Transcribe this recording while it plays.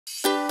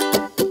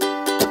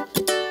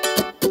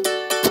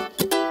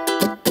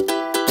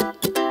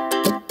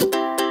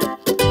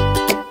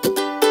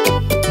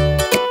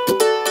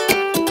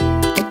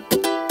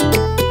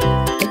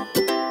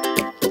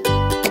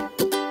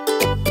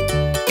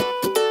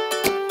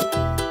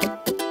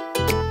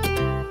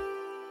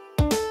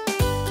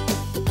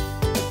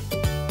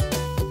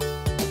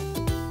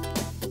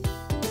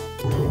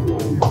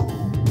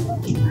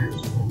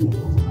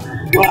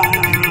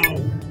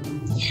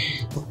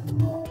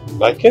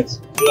Like it?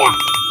 Yeah.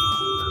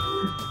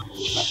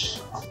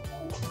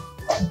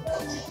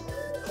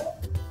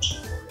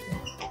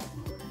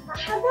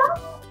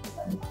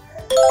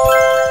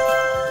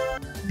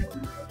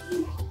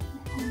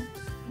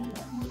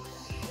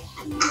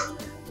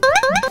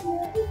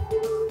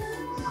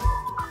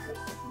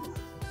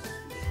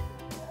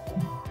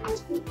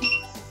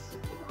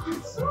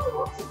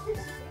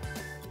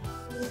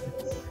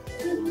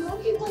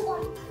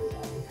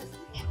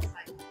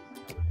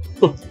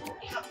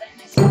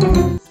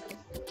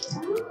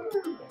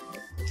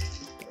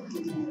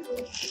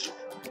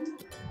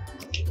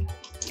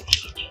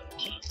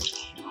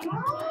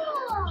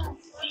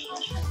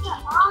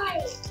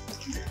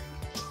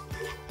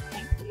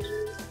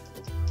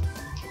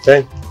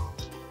 Okay.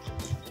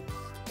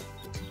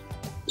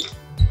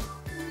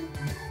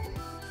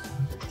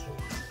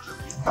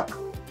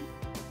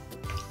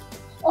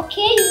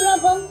 Okay,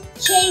 Rubble,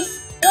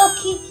 Chase,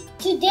 Rocky.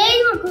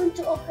 Today we're going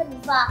to open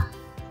the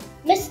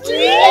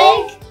mystery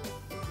egg,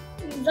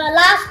 the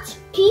last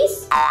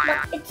piece.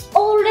 But it's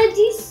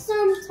already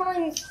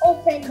sometimes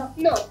open, but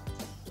no,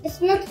 it's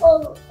not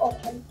all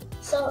open.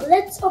 So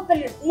let's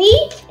open it,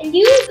 me and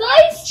you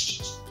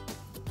guys.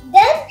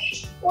 Then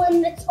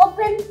when it's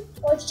open,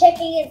 we're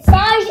checking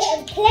inside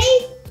and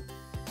play.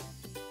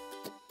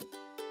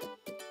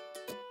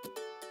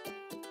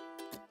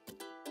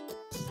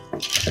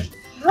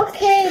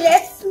 Okay,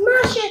 let's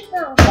smash it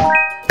now. Oh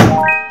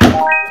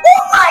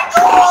my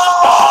god!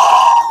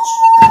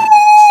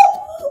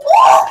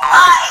 Oh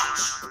my!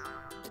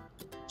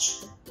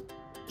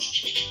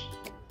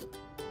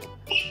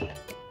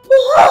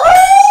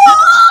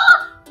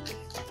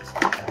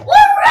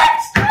 What red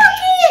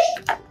cookie?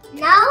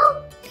 Now,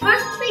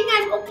 first thing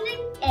I'm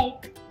opening,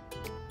 egg.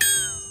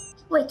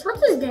 Wait,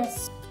 what is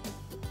this?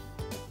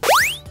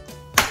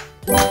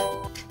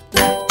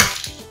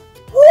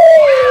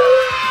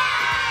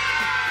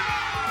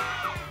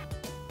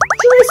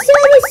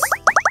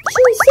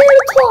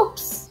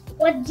 Triceratops.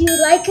 What, do you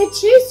like it,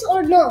 Chase,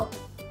 or no?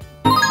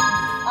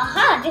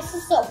 Aha, this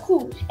is so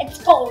cool. It's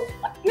gold,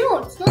 but no,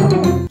 it's not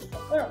gold. It's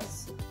for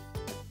girls.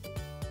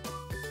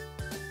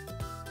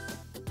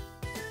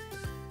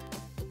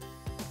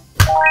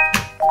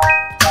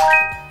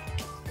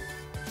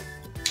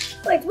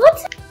 Wait,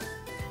 what?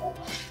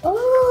 Oh.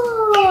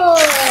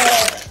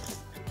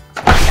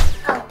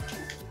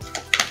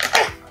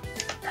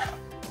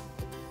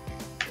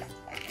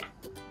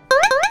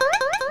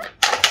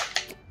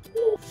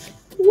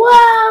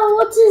 Wow,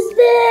 what is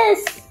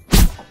this?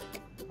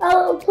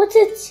 I'll put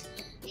it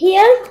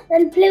here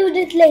and play with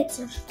it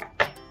later.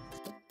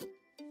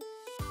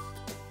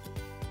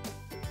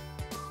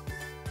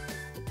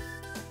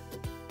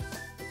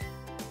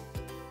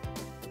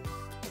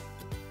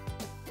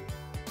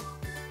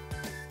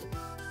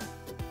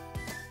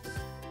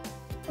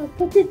 I'll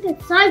put it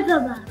inside the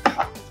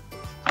bag.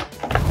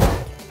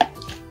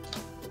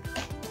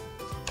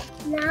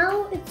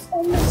 Now it's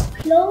almost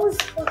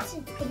closed, but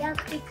it cannot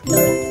be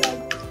closed.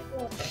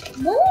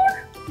 More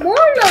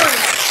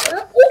noise!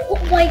 Oh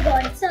my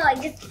god, so I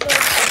just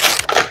closed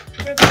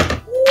it.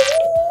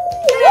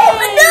 Oh,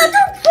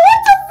 another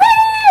part of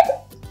it!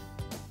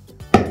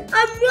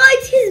 I'm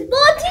right, his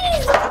body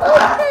is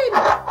open!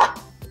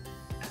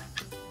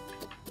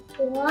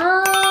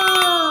 Wow,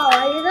 I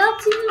did not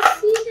even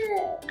see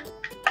it.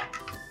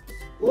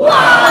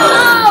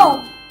 Wow!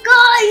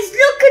 Guys,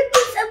 look at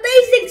this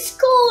amazing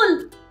skull!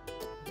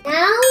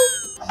 Now,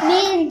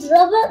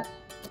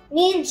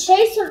 me and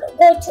Chase are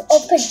going to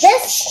open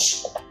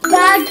this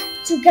bag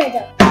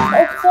together.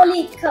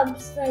 Hopefully it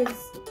comes with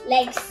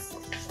legs.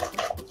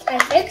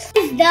 Perfect.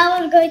 Now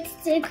we're going to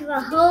take the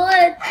whole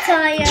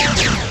entire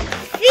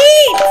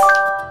feet.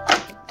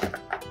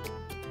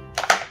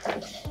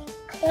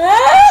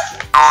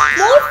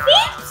 More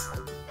feet?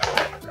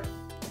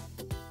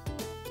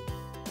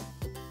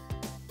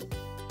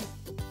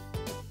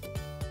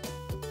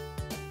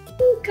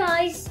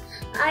 Guys,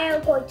 I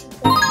am going to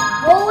put the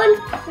whole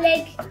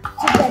leg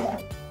together.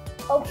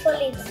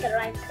 Hopefully it's the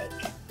right leg.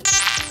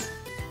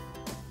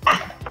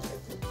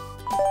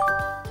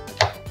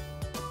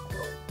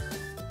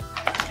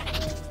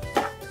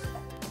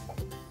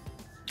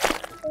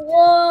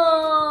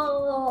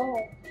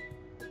 Whoa!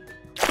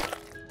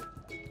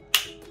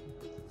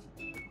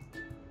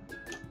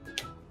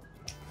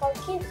 I'll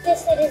keep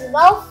this, it is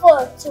well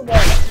for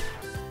tomorrow.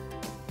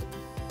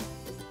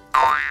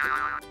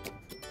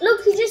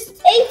 Look, he just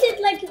ate it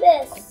like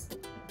this.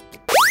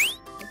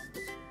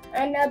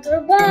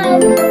 Another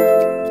one.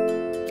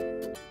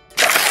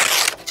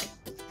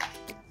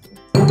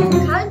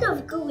 Kind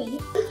of gooey.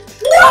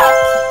 Stop!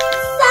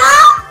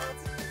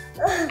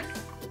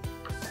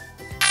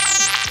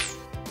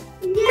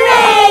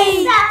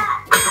 Yay!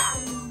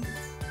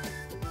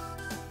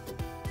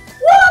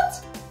 What?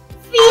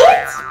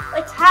 Feet?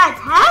 Wait,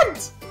 hand.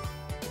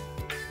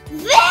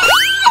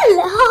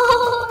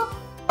 Well!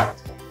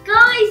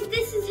 Guys,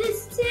 this is his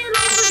tail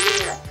over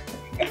here.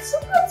 It's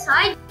super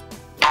tight.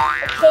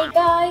 Okay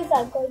guys,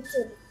 I'm going to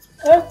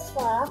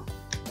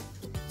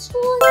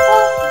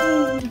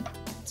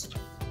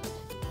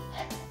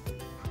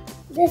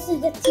this is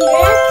the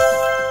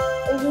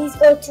T-Rex, and he's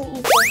going to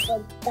eat this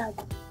one down.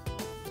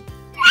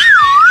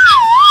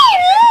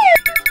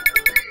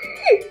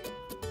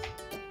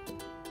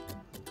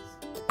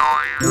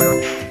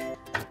 I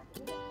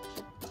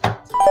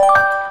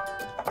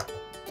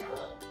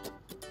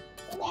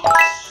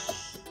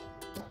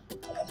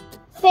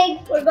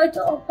think we're going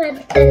to open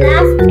the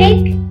last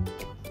egg,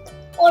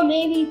 or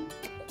maybe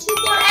 2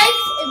 more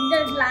eggs and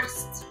then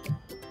last.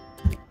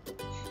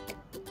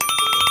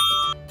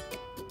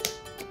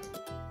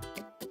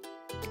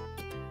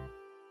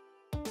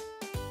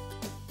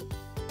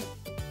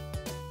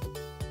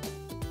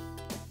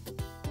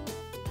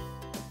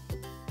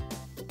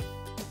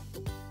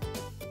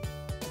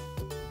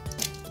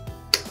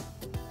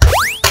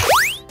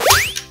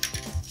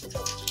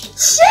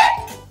 Shit!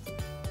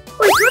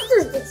 Wait, what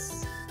is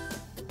this?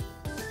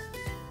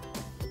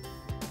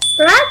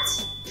 Rat?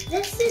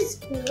 This is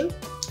cool.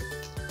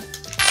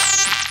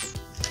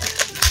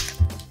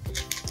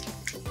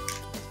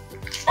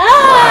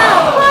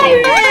 Ah!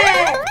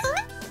 Pirate!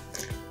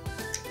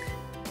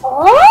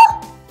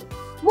 Oh?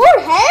 More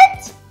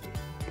heads?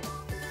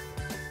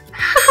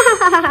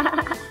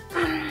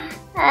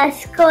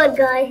 That's cool,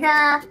 guy,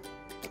 huh?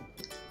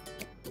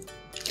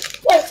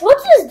 Wait,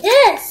 what is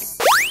this?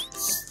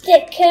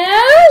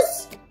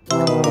 Stickers?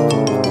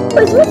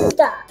 Wait, what is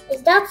that?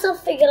 Is that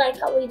something like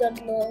we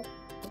don't know?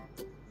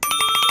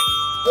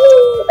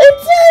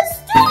 It's a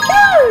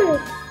sticker!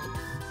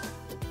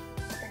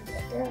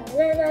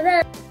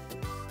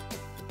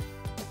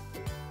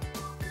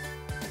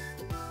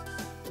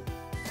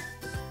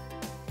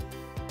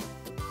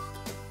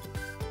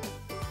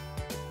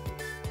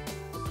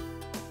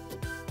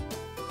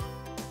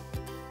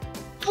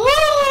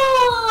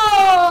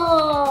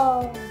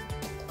 Oh!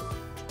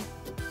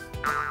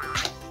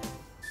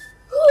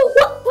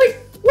 Wait,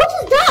 what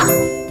is that?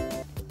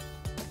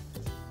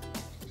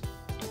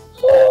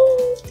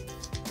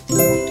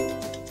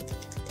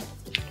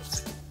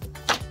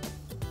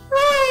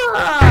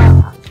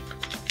 Ah.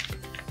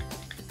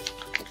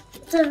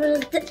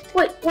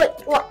 Wait,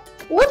 what?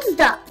 What is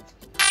that?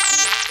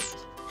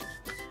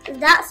 Is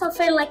that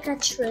something like a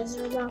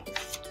treasure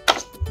box?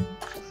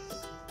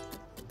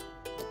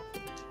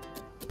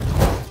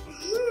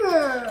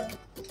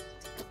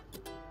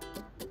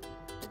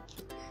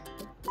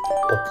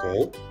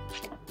 Okay.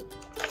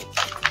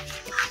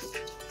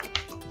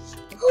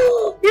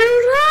 Oh, you're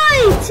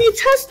right! It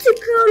has to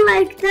go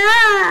like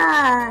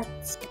that!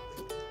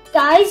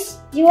 Guys,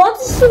 do you want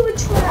to see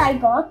which one I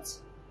got?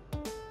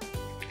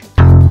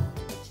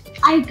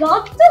 I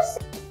got this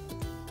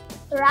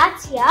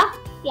rat, yeah,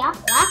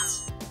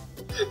 rat.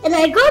 And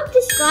I got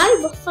this guy,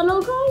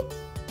 buffalo guy.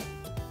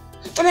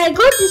 And I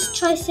got this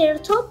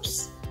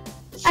triceratops.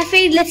 I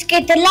think let's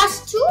get the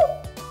last 2.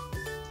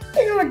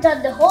 And we're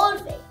done the whole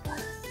thing,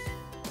 guys.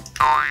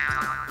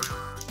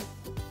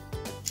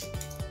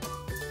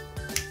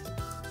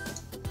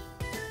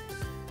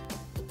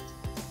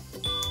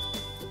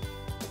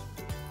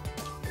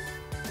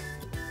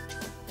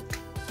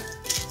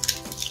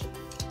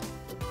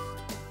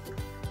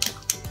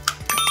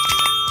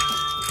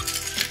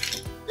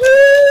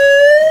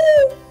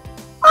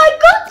 I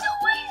got the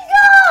wing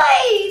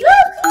guy!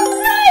 Look how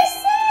nice!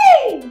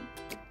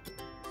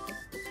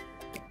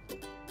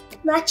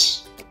 Match.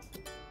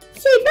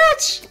 Say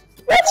match.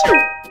 Match.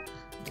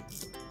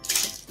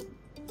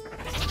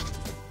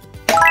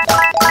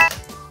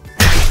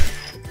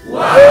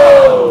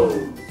 Wow!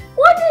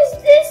 What is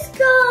this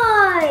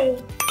guy?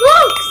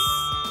 Books.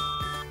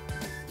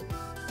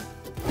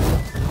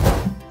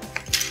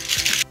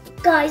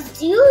 Guys,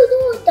 do you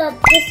know that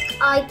this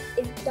guy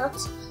is not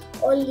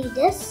only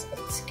this?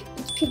 It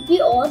could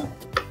be on.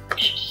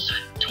 It's a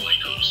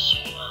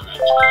dinosaur.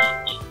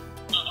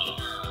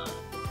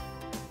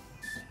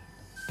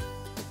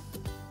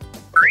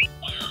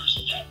 Where's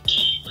that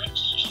T-Rex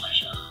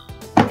treasure?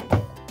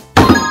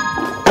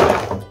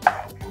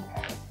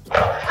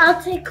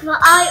 I'll take my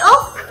eye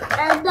off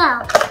and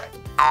now.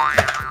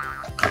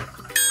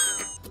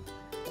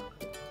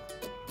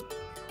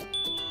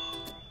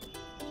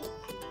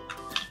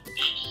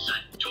 It's a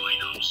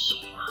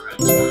dinosaur.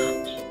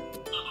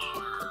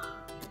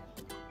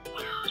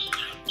 Where's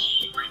that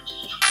T-Rex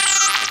treasure?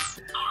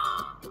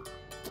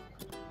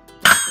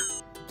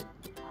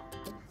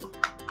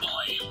 I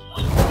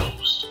want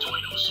those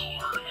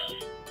dinosaur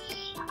eggs.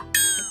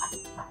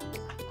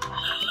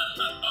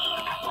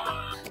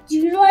 Do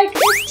you like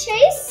this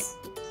chase?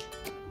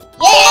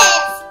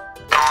 Yes!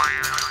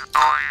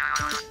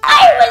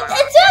 I will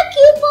attack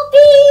you,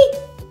 puppy!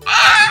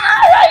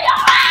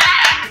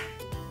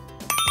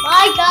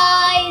 Bye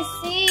guys,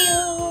 see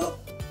you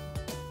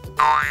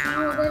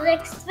in the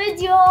next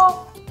video.